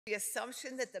The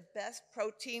assumption that the best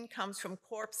protein comes from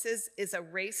corpses is a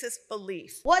racist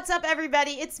belief. What's up,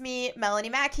 everybody? It's me, Melanie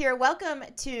Mac here. Welcome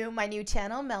to my new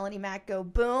channel, Melanie Mac Go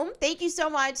Boom. Thank you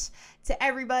so much to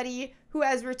everybody who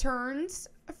has returned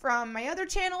from my other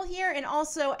channel here, and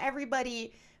also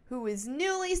everybody who is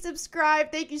newly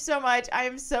subscribed. Thank you so much. I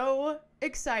am so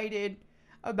excited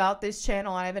about this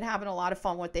channel, and I've been having a lot of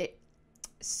fun with it.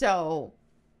 So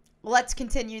let's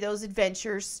continue those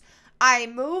adventures. I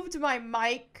moved my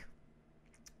mic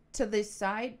to this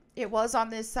side. It was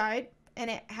on this side, and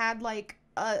it had like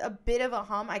a bit of a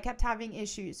hum. I kept having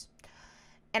issues,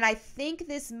 and I think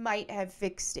this might have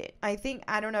fixed it. I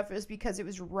don't know if it was because it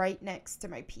was right next to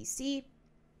my PC,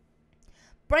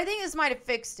 but I think this might have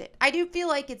fixed it. I do feel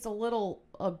like it's a little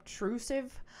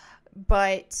obtrusive,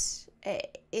 but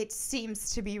it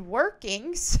seems to be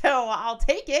working, so I'll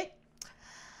take it.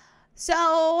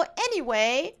 So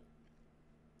anyway,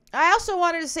 I also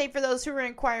wanted to say, for those who were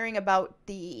inquiring about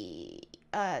the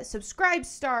subscribe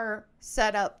star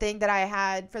setup thing that I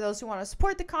had, for those who want to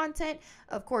support the content,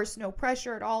 of course, no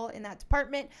pressure at all in that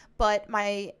department, but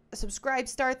my subscribe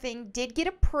star thing did get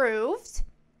approved,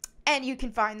 and you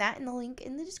can find that in the link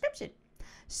in the description.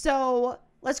 So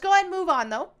let's go ahead and move on,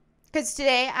 though, because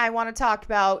today I want to talk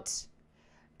about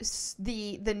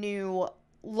the new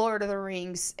Lord of the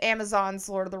Rings, Amazon's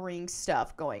Lord of the Rings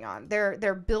stuff going on.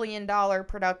 Their billion-dollar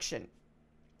production.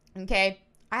 Okay?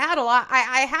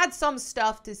 I had some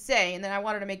stuff to say, and then I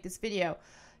wanted to make this video.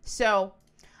 So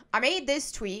I made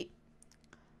this tweet.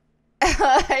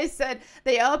 I said,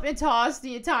 they up and tossed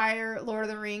the entire Lord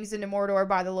of the Rings into Mordor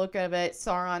by the look of it.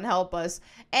 Sauron, help us.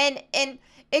 And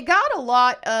it got a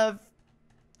lot of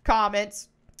comments.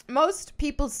 Most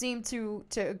people seem to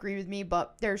agree with me,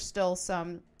 but there's still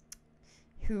some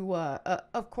who,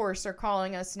 of course, are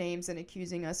calling us names and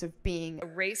accusing us of being A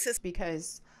racist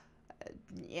because,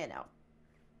 you know,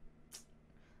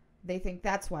 they think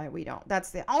that's why we don't.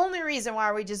 That's the only reason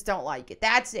why we just don't like it.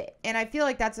 That's it. And I feel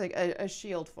like that's a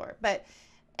shield for it. But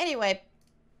anyway,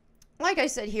 like I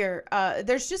said here,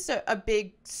 there's just a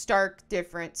big, stark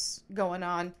difference going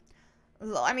on.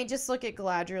 I mean, just look at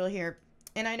Galadriel here.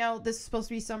 And I know this is supposed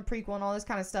to be some prequel and all this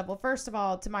kind of stuff. Well, first of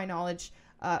all, to my knowledge,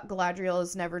 Galadriel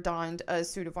has never donned a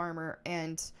suit of armor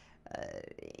and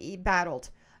he battled.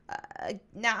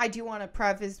 Now, I do want to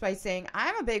preface by saying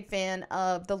I'm a big fan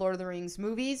of the Lord of the Rings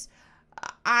movies.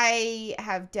 I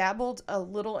have dabbled a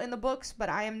little in the books, but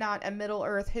I am not a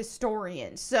Middle-earth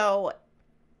historian, so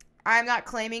I'm not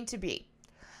claiming to be.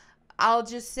 I'll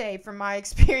just say, from my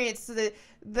experience,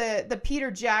 the Peter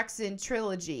Jackson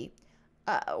trilogy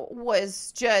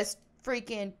was just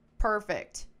freaking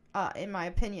perfect, in my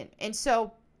opinion. And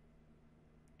so,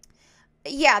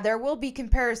 yeah, there will be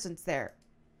comparisons there.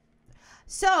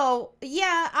 So,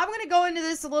 yeah, I'm going to go into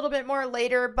this a little bit more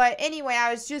later. But anyway,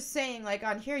 I was just saying, like,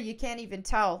 on here, you can't even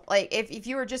tell. Like, if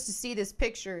you were just to see this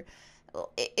picture,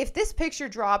 if this picture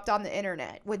dropped on the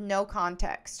internet with no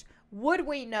context, would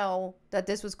we know that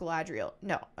this was Galadriel?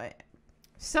 No.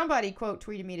 Somebody quote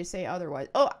tweeted me to say otherwise.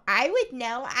 Oh, I would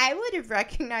know. I would have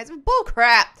recognized. Bull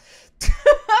crap.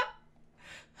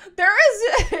 There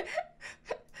is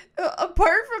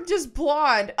apart from just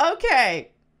blonde.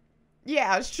 Okay.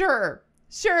 Yeah, sure.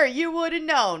 Sure, you would have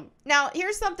known. Now,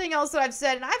 here's something else that I've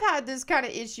said, and I've had this kind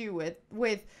of issue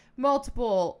with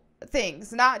multiple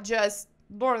things, not just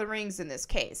Lord of the Rings in this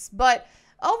case. But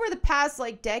over the past,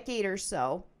 like, decade or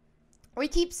so, we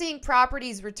keep seeing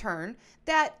properties return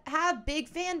that have big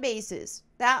fan bases.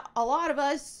 That a lot of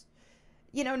us,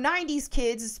 you know, 90s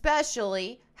kids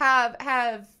especially,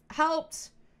 have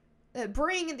helped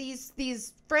bring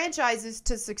these franchises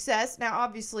to success. Now,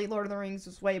 obviously, Lord of the Rings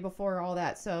was way before all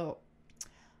that, so,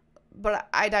 but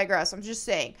I digress. I'm just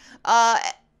saying.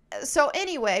 So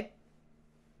anyway,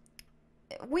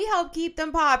 we helped keep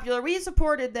them popular. We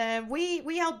supported them.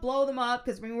 We helped blow them up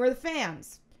because we were the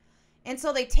fans. And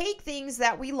so they take things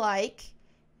that we like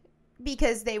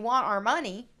because they want our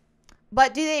money.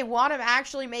 But do they want to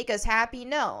actually make us happy?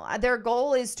 No. Their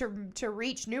goal is to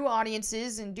reach new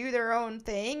audiences and do their own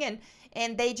thing.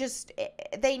 And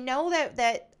they know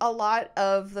that a lot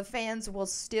of the fans will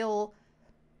still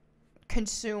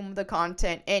consume the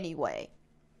content anyway.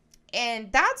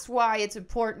 And that's why it's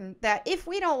important that if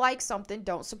we don't like something,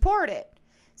 don't support it.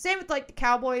 Same with, like, the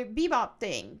Cowboy Bebop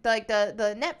thing, like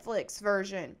the Netflix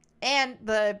version and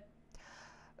the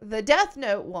Death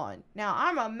Note one. Now,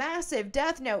 I'm a massive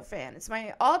Death Note fan. It's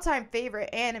my all-time favorite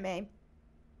anime.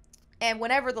 And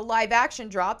whenever the live action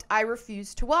dropped, I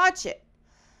refused to watch it.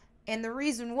 And the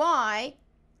reason why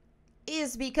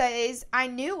is because I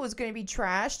knew it was going to be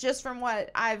trash, just from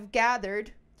what I've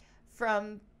gathered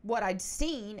from what I'd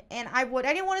seen, and I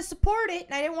didn't want to support it,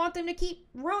 and I didn't want them to keep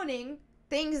ruining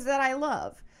things that I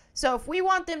love. So if we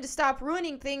want them to stop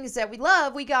ruining things that we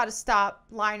love, we got to stop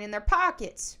lining their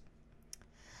pockets.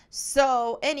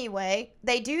 So anyway,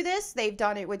 they do this. They've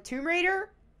done it with Tomb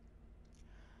Raider.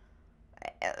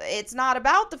 It's not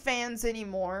about the fans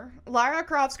anymore. Lara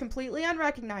Croft's completely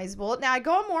unrecognizable. Now, I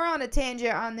go more on a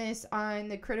tangent on this on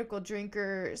the Critical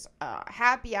Drinkers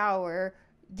happy hour.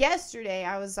 Yesterday,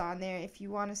 I was on there. If you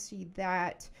want to see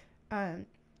that,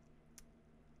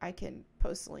 I can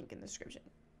post the link in the description.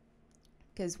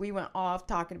 Because we went off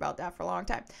talking about that for a long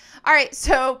time. All right,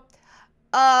 so,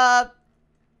 yeah,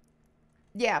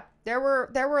 there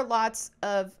were lots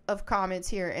of comments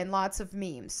here and lots of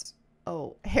memes.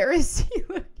 Oh, Heresy,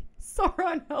 look,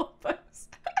 Sauron, help us.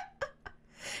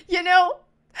 You know,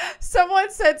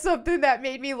 someone said something that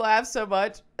made me laugh so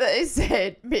much. They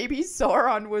said, maybe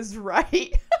Sauron was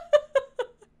right.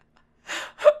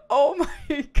 Oh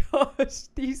my gosh,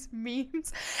 these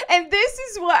memes. And this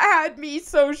is what had me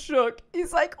so shook.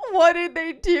 He's like, what did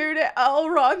they do to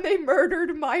Elrond? They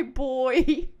murdered my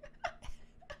boy.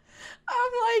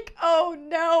 I'm like, oh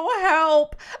no,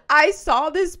 help. I saw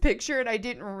this picture and I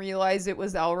didn't realize it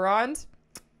was Elrond.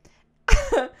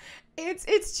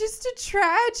 It's just a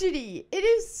tragedy. It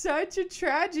is such a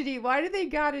tragedy. Why do they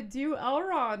gotta do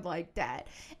Elrond like that?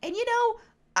 And you know,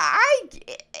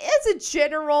 as a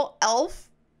general elf,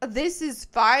 this is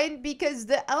fine because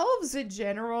the elves in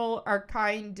general are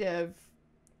kind of,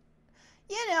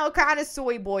 you know, kind of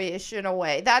soy boyish in a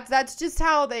way. That's just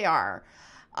how they are.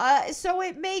 So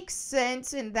it makes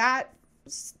sense in that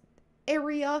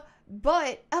area,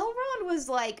 but Elrond was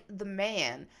like the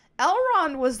man.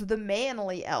 Elrond was the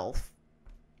manly elf.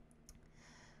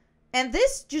 And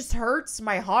this just hurts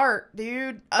my heart,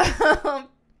 dude.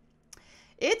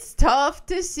 It's tough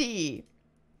to see.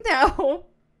 Now,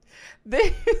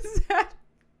 this had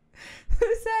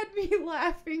me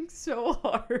laughing so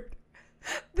hard.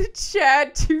 The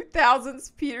Chad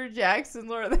 2000s Peter Jackson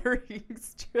Lord of the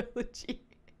Rings trilogy.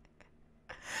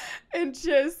 And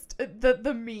just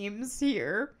the memes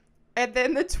here. And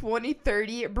then the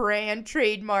 2030 brand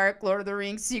trademark Lord of the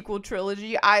Rings sequel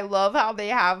trilogy. I love how they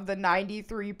have the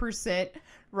 93%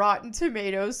 Rotten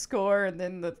Tomatoes score and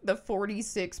then the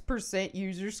 46%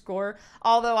 user score.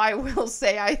 Although I will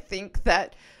say I think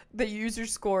that the user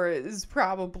score is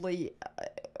probably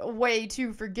way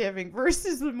too forgiving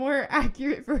versus the more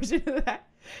accurate version of that.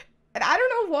 And I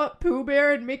don't know what Pooh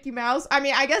Bear and Mickey Mouse, I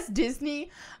mean, I guess Disney,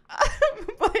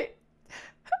 but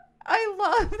I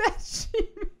love that she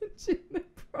mentioned the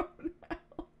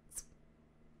pronouns.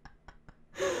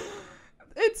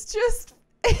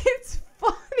 It's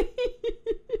funny.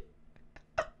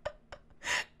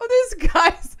 Oh,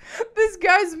 this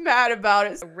guy's mad about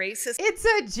it. A racist. It's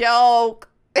a joke.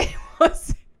 It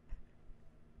was.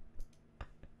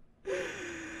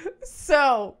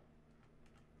 So,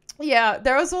 yeah,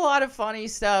 there was a lot of funny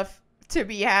stuff to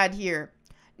be had here.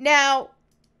 Now,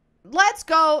 let's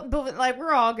go, like,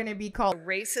 we're all going to be called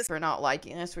Racist for not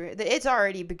liking this. It's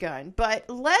already begun, but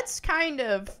let's kind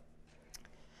of,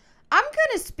 I'm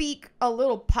going to speak a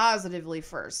little positively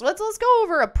first. Let's go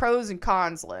over a pros and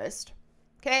cons list.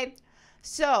 Okay,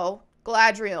 so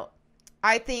Galadriel.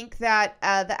 I think that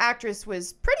the actress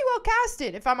was pretty well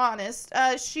casted, if I'm honest.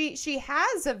 She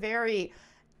has a very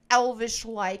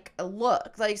elvish-like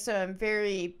look, like some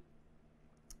very,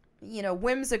 you know,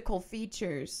 whimsical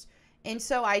features. And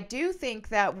so I do think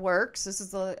that works. This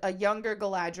is a younger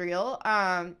Galadriel.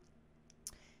 And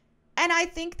I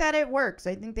think that it works.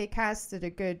 I think they casted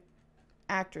a good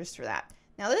actress for that.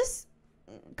 Now, this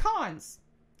cons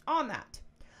on that.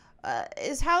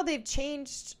 Is how they've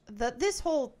changed this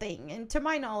whole thing. And to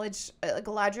my knowledge,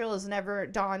 Galadriel has never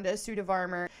donned a suit of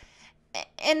armor.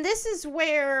 And this is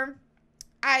where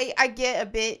I get a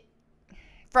bit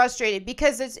frustrated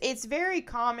because it's very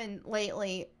common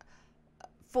lately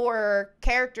for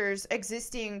characters,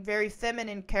 existing very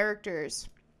feminine characters,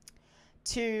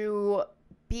 to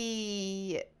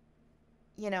be,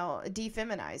 you know,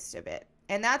 defeminized a bit.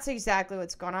 And that's exactly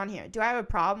what's going on here. Do I have a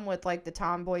problem with, like, the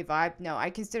tomboy vibe? No, I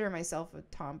consider myself a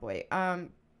tomboy.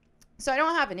 So I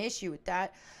don't have an issue with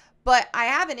that. But I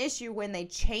have an issue when they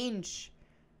change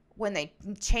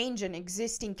an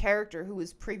existing character who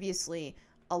was previously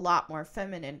a lot more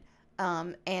feminine,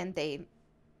 and they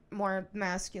more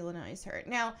masculinize her.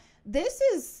 Now, this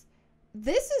is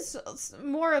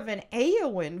more of an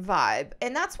Éowyn vibe,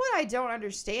 and that's what I don't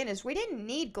understand is we didn't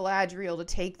need Galadriel to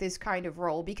take this kind of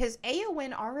role because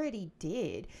Éowyn already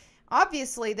did.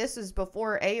 Obviously, this is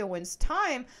before Éowyn's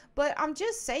time, but I'm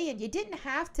just saying you didn't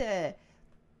have to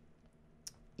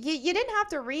you didn't have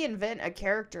to reinvent a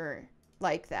character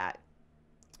like that.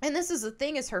 And this is the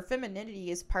thing, is her femininity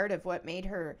is part of what made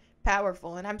her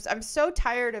powerful. And I'm so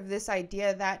tired of this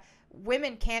idea that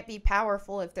women can't be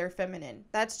powerful if they're feminine.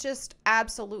 That's just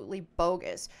absolutely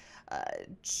bogus. Her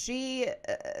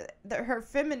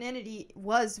femininity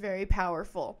was very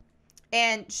powerful,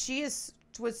 and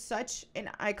was such an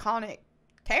iconic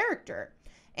character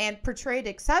and portrayed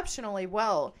exceptionally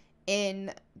well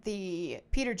in the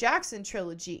Peter Jackson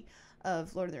trilogy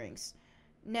of Lord of the Rings.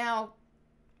 Now,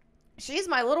 she's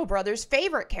my little brother's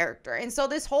favorite character, and so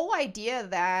this whole idea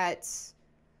that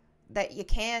you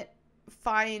can't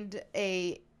find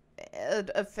a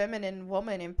feminine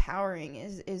woman empowering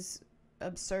is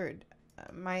absurd.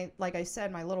 Like I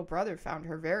said, my little brother found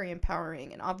her very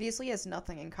empowering, and obviously has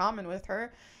nothing in common with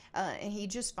her, and he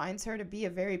just finds her to be a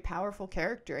very powerful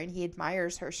character, and he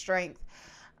admires her strength,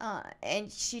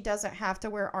 and she doesn't have to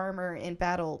wear armor in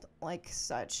battle like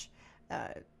such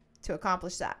to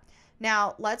accomplish that.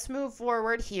 Now, let's move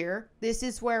forward here. This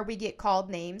is where we get called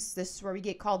names. This is where we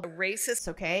get called racist.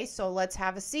 Okay, so let's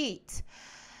have a seat.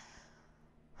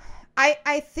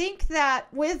 I think that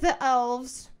with the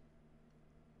elves,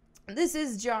 this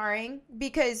is jarring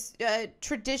because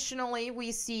traditionally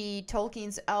we see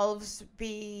Tolkien's elves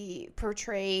be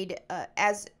portrayed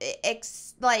as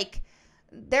like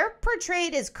they're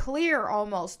portrayed as clear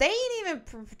almost. They ain't even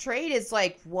portrayed as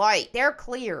like white. They're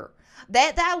clear.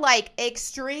 That like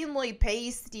extremely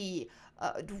pasty,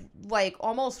 like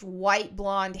almost white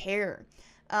blonde hair.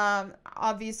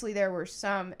 Obviously there were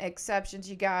some exceptions.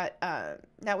 You got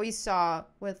that we saw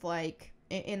with like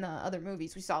in the other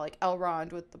movies. We saw like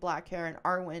Elrond with the black hair and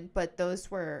Arwen, but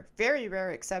those were very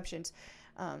rare exceptions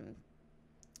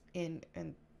in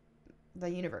the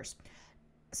universe.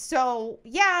 So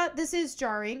yeah, this is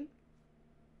jarring.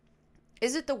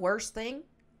 Is it the worst thing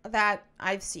that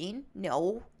I've seen?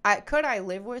 No. Could I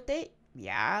live with it?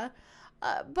 Yeah.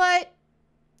 But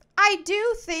I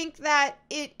do think that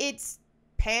it's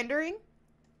pandering.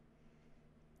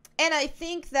 And I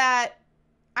think that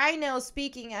I know,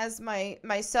 speaking as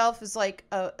myself as like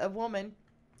a woman,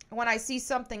 when I see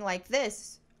something like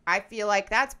this, I feel like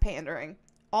that's pandering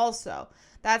also.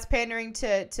 That's pandering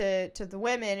to the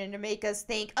women and to make us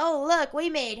think, oh, look, we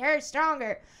made her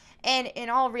stronger. And in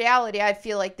all reality, I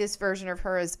feel like this version of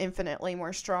her is infinitely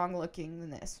more strong looking than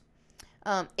this.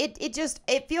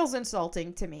 It feels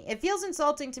insulting to me. It feels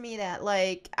insulting to me that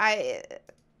like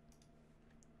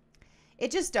it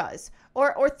just does.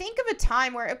 Or think of a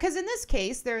time where, because in this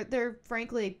case, they're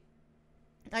frankly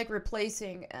like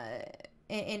replacing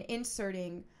and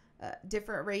inserting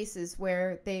different races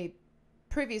where they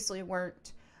previously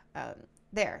weren't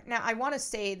there. Now, I want to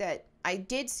say that I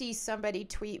did see somebody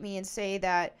tweet me and say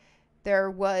that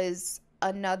there was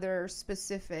another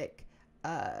specific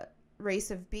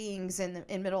race of beings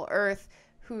in Middle Earth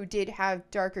who did have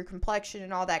darker complexion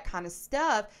and all that kind of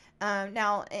stuff.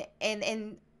 Now,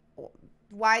 and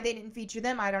why they didn't feature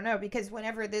them, I don't know, because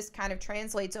whenever this kind of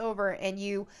translates over and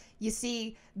you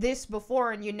see this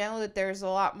before and you know that there's a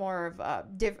lot more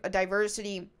of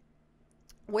diversity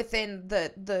within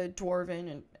the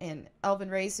dwarven and elven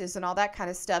races and all that kind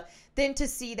of stuff, then to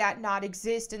see that not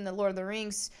exist in the Lord of the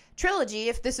Rings trilogy,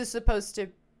 if this is supposed to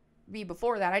be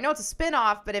before that. I know it's a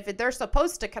spin-off, but if they're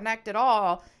supposed to connect at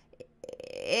all,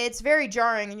 it's very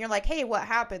jarring, and you're like, hey, what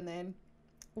happened then?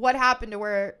 What happened to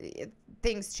where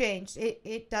things changed?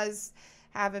 It does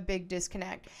have a big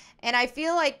disconnect. And I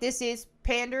feel like this is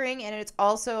pandering, and it's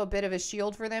also a bit of a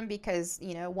shield for them because,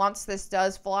 you know, once this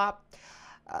does flop,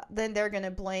 then they're going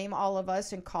to blame all of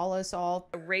us and call us all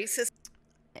racist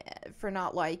for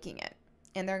not liking it.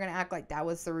 And they're going to act like that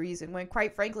was the reason, when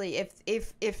quite frankly,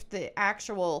 if the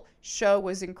actual show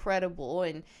was incredible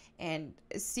and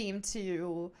seemed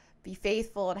to be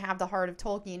faithful and have the heart of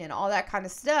Tolkien and all that kind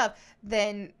of stuff,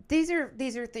 then these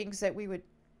are things that we would,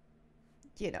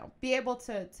 you know, be able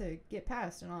to get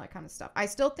past and all that kind of stuff. I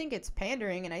still think it's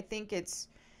pandering, and I think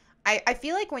I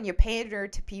feel like when you pander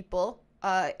to people,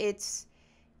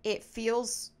 it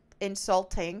feels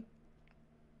insulting.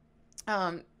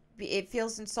 It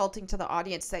feels insulting to the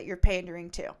audience that you're pandering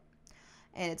to.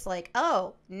 And it's like,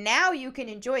 oh, now you can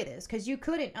enjoy this because you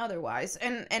couldn't otherwise.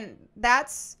 And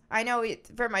that's, I know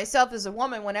for myself as a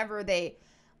woman, whenever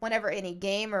any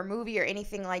game or movie or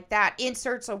anything like that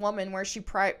inserts a woman where she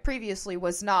previously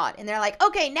was not, and they're like,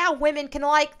 okay, now women can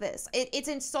like this. It's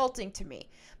insulting to me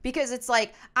because it's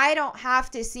like, I don't have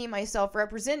to see myself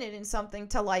represented in something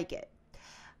to like it.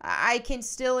 I can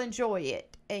still enjoy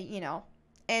it, you know.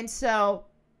 And so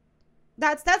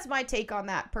that's my take on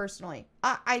that personally.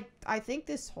 I think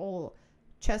this whole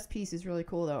chess piece is really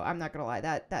cool though. I'm not gonna lie,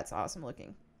 that's awesome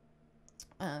looking.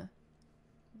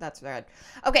 That's bad.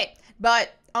 Okay,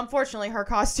 but unfortunately her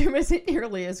costume isn't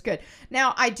nearly as good.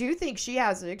 Now, I do think she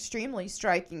has extremely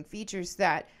striking features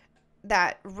that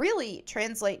really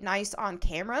translate nice on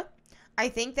camera. I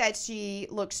think that she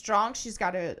looks strong. She's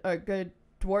got a good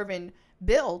dwarven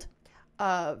build.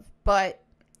 But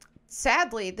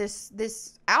sadly,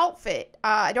 this outfit,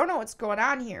 I don't know what's going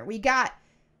on here. We got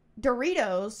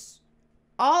Doritos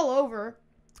all over,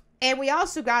 and we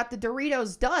also got the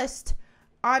Doritos dust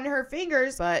on her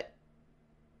fingers. But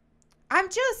I'm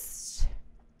just,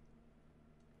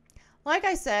 like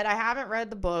I said, I haven't read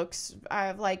the books.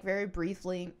 I've like very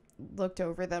briefly looked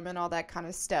over them and all that kind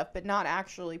of stuff, but not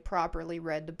actually properly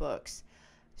read the books.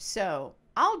 So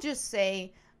I'll just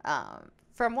say,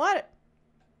 from what,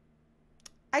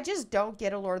 I just don't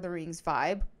get a Lord of the Rings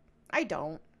vibe. I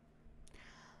don't.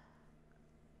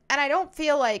 And I don't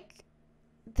feel like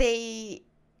they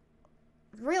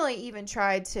really even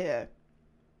tried to.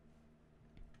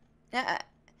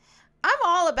 I'm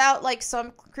all about like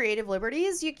some creative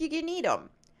liberties. You need them.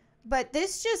 But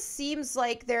this just seems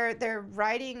like they're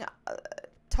writing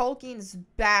Tolkien's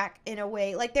back in a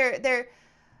way. Like they're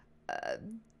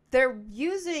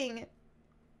using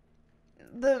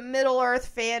the Middle Earth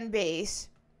fan base,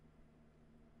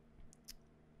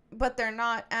 but they're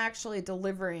not actually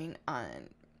delivering on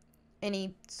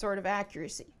any sort of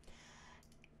accuracy.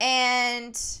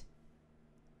 And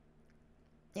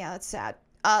yeah, that's sad.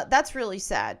 That's really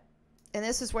sad. And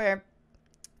this is where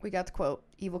we got the quote,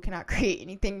 "Evil cannot create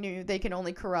anything new. They can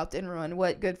only corrupt and ruin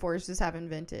what good forces have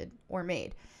invented or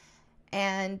made."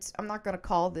 And I'm not going to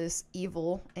call this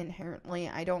evil inherently.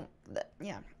 I don't,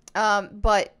 yeah.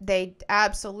 But they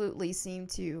absolutely seem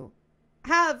to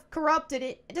have corrupted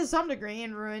it to some degree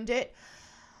and ruined it.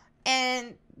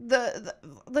 And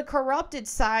the corrupted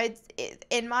side,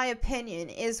 in my opinion,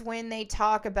 is when they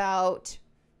talk about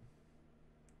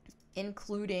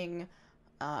including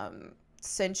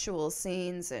sensual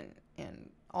scenes and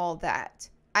all that.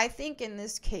 I think in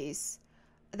this case,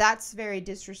 that's very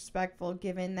disrespectful,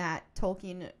 given that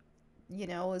Tolkien,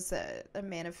 was a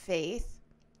man of faith.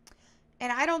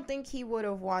 And I don't think he would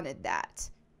have wanted that.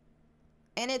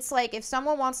 And it's like, if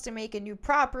someone wants to make a new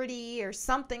property or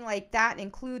something like that,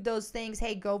 include those things,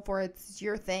 hey, go for it. It's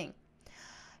your thing.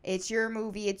 It's your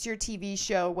movie. It's your TV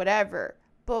show, whatever.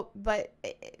 But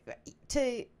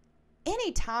to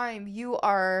any time you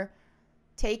are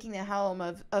taking the helm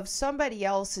of somebody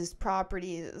else's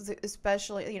property,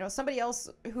 especially, somebody else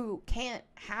who can't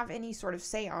have any sort of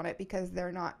say on it because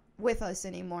they're not with us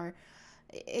anymore,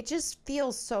 it just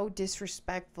feels so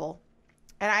disrespectful.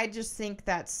 And I just think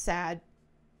that's sad.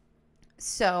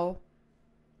 So,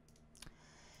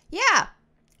 yeah,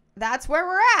 that's where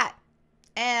we're at.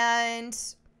 And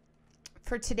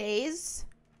for today's,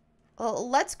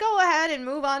 let's go ahead and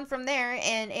move on from there.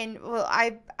 And well,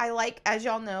 I like, as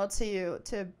y'all know,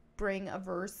 to bring a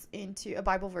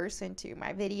Bible verse into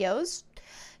my videos.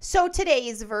 So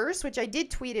today's verse, which I did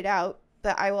tweet it out,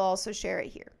 but I will also share it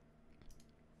here.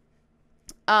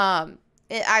 I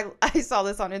saw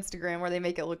this on Instagram where they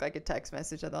make it look like a text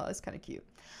message. I thought it was kind of cute.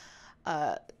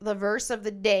 The verse of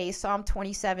the day, Psalm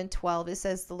 27:12, it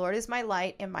says, "The Lord is my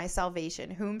light and my salvation.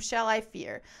 Whom shall I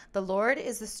fear? The Lord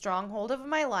is the stronghold of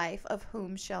my life. Of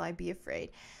whom shall I be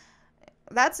afraid?"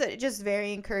 That's just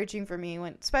very encouraging for me,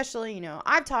 when, especially,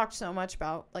 I've talked so much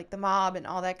about like the mob and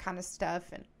all that kind of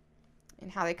stuff,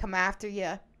 and how they come after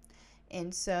you.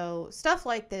 And so stuff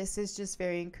like this is just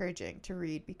very encouraging to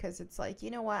read, because it's like, you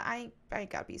know what? I ain't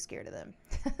gotta be scared of them.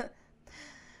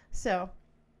 So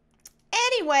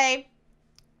anyway,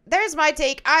 there's my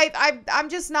take. I'm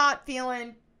just not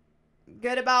feeling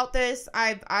good about this.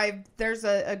 There's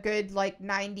a good like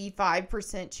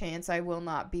 95% chance I will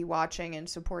not be watching and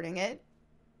supporting it.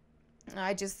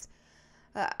 I just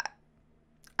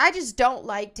don't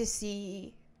like to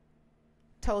see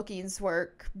Tolkien's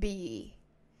work be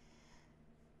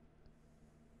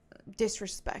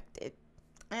disrespected.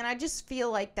 And I just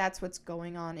feel like that's what's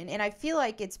going on. And I feel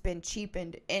like it's been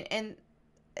cheapened. And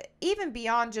even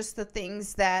beyond just the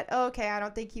things that, okay, I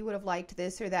don't think he would have liked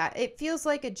this or that. It feels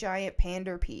like a giant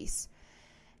pander piece.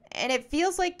 And it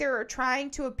feels like they're trying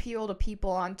to appeal to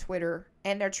people on Twitter.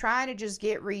 And they're trying to just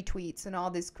get retweets and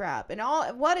all this crap. And all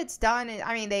what it's done,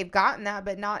 I mean, they've gotten that,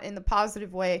 but not in the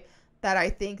positive way that I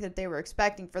think that they were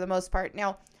expecting for the most part.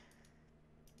 Now,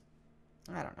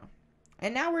 I don't know.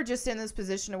 And now we're just in this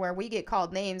position where we get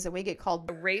called names and we get called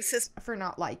racist for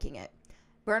not liking it.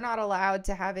 We're not allowed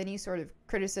to have any sort of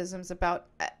criticisms about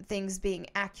things being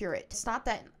accurate. It's not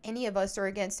that any of us are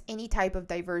against any type of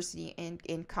diversity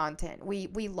in content. We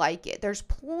like it. There's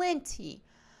plenty.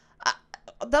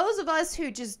 those of us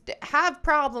who just have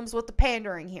problems with the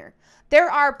pandering here, there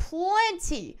are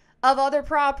plenty of other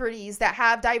properties that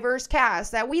have diverse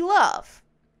casts that we love.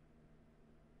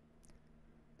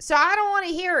 So I don't want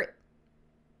to hear it.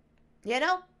 You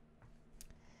know?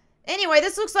 Anyway,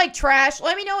 this looks like trash.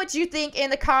 Let me know what you think in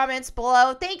the comments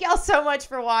below. Thank y'all so much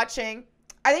for watching.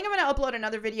 I think I'm going to upload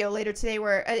another video later today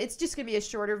where it's just going to be a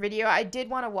shorter video. I did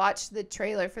want to watch the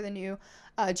trailer for the new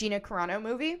Gina Carano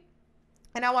movie,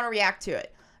 and I want to react to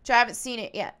it, which I haven't seen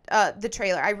it yet, the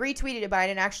trailer. I retweeted it, but I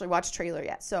didn't actually watch the trailer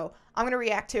yet, so I'm going to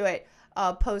react to it,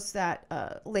 post that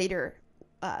later,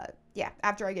 yeah,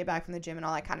 after I get back from the gym and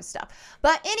all that kind of stuff.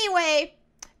 But anyway,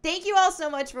 thank you all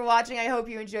so much for watching. I hope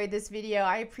you enjoyed this video.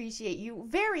 I appreciate you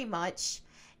very much,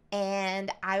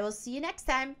 and I will see you next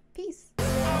time. Peace.